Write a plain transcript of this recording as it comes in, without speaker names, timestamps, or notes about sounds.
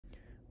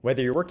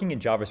Whether you're working in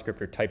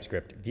JavaScript or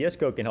TypeScript, VS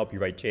Code can help you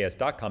write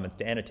JSDoc comments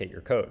to annotate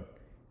your code.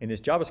 In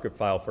this JavaScript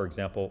file, for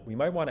example, we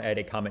might want to add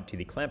a comment to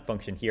the clamp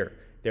function here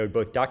that would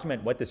both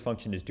document what this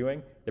function is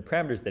doing, the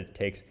parameters that it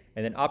takes,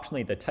 and then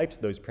optionally the types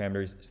of those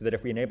parameters so that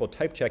if we enable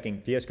type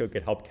checking, VS Code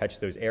could help catch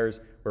those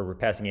errors where we're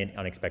passing in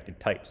unexpected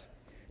types.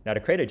 Now to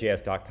create a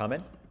JSDoc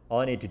comment,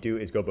 all I need to do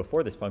is go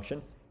before this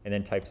function and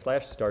then type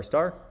 /**.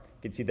 You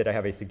can see that I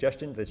have a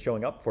suggestion that's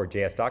showing up for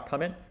JSDoc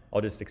comment.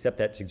 I'll just accept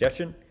that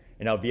suggestion.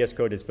 And now VS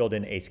Code has filled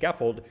in a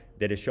scaffold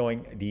that is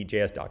showing the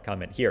JSDoc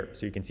comment here.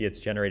 So you can see it's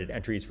generated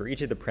entries for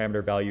each of the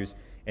parameter values.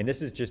 And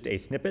this is just a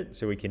snippet,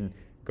 so we can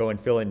go and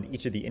fill in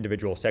each of the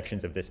individual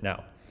sections of this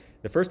now.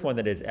 The first one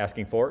that is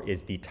asking for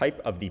is the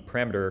type of the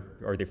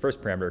parameter, or the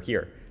first parameter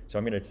here. So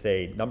I'm going to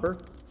say number.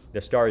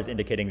 The star is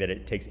indicating that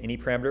it takes any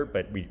parameter,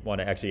 but we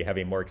want to actually have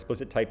a more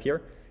explicit type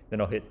here.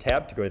 Then I'll hit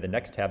tab to go to the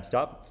next tab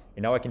stop.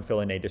 And now I can fill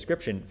in a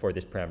description for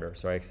this parameter.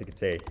 So I actually could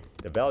say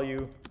the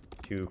value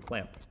to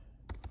clamp.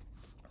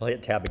 I'll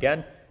hit tab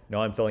again.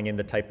 Now I'm filling in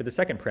the type of the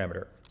second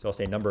parameter. So I'll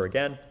say number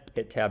again,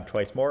 hit tab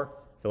twice more,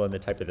 fill in the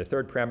type of the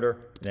third parameter,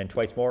 and then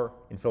twice more,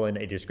 and fill in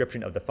a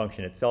description of the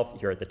function itself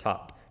here at the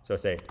top. So I'll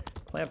say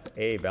clamp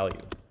a value.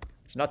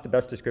 It's not the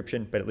best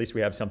description, but at least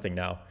we have something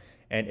now.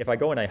 And if I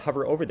go and I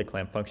hover over the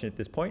clamp function at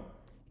this point,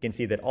 you can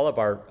see that all of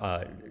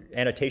our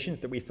annotations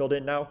that we filled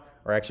in now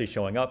are actually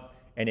showing up.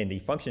 And in the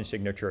function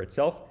signature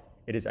itself,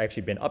 it has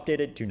actually been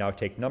updated to now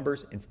take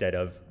numbers instead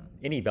of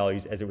any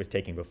values as it was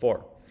taking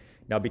before.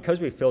 Now, because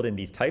we filled in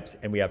these types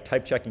and we have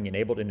type checking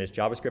enabled in this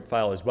JavaScript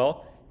file as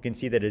well, you can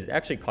see that it has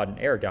actually caught an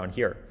error down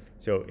here.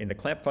 So in the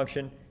clamp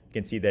function, you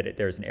can see that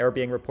there's an error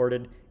being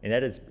reported, and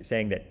that is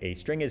saying that a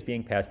string is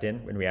being passed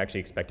in when we actually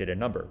expected a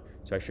number.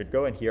 So I should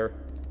go in here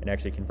and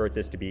actually convert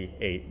this to be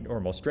a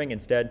normal string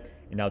instead,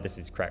 and now this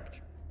is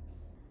correct.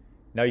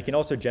 Now you can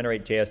also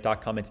generate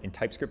JSDoc comments in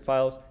TypeScript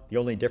files. The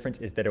only difference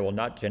is that it will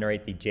not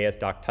generate the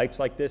JSDoc types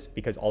like this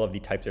because all of the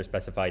types are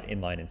specified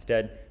inline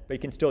instead, but you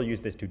can still use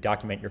this to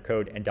document your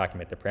code and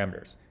document the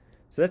parameters.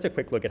 So that's a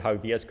quick look at how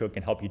VS Code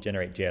can help you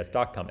generate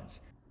JSDoc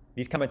comments.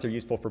 These comments are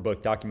useful for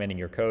both documenting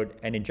your code,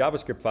 and in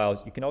JavaScript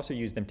files, you can also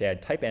use them to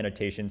add type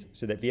annotations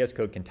so that VS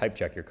Code can type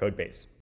check your code base.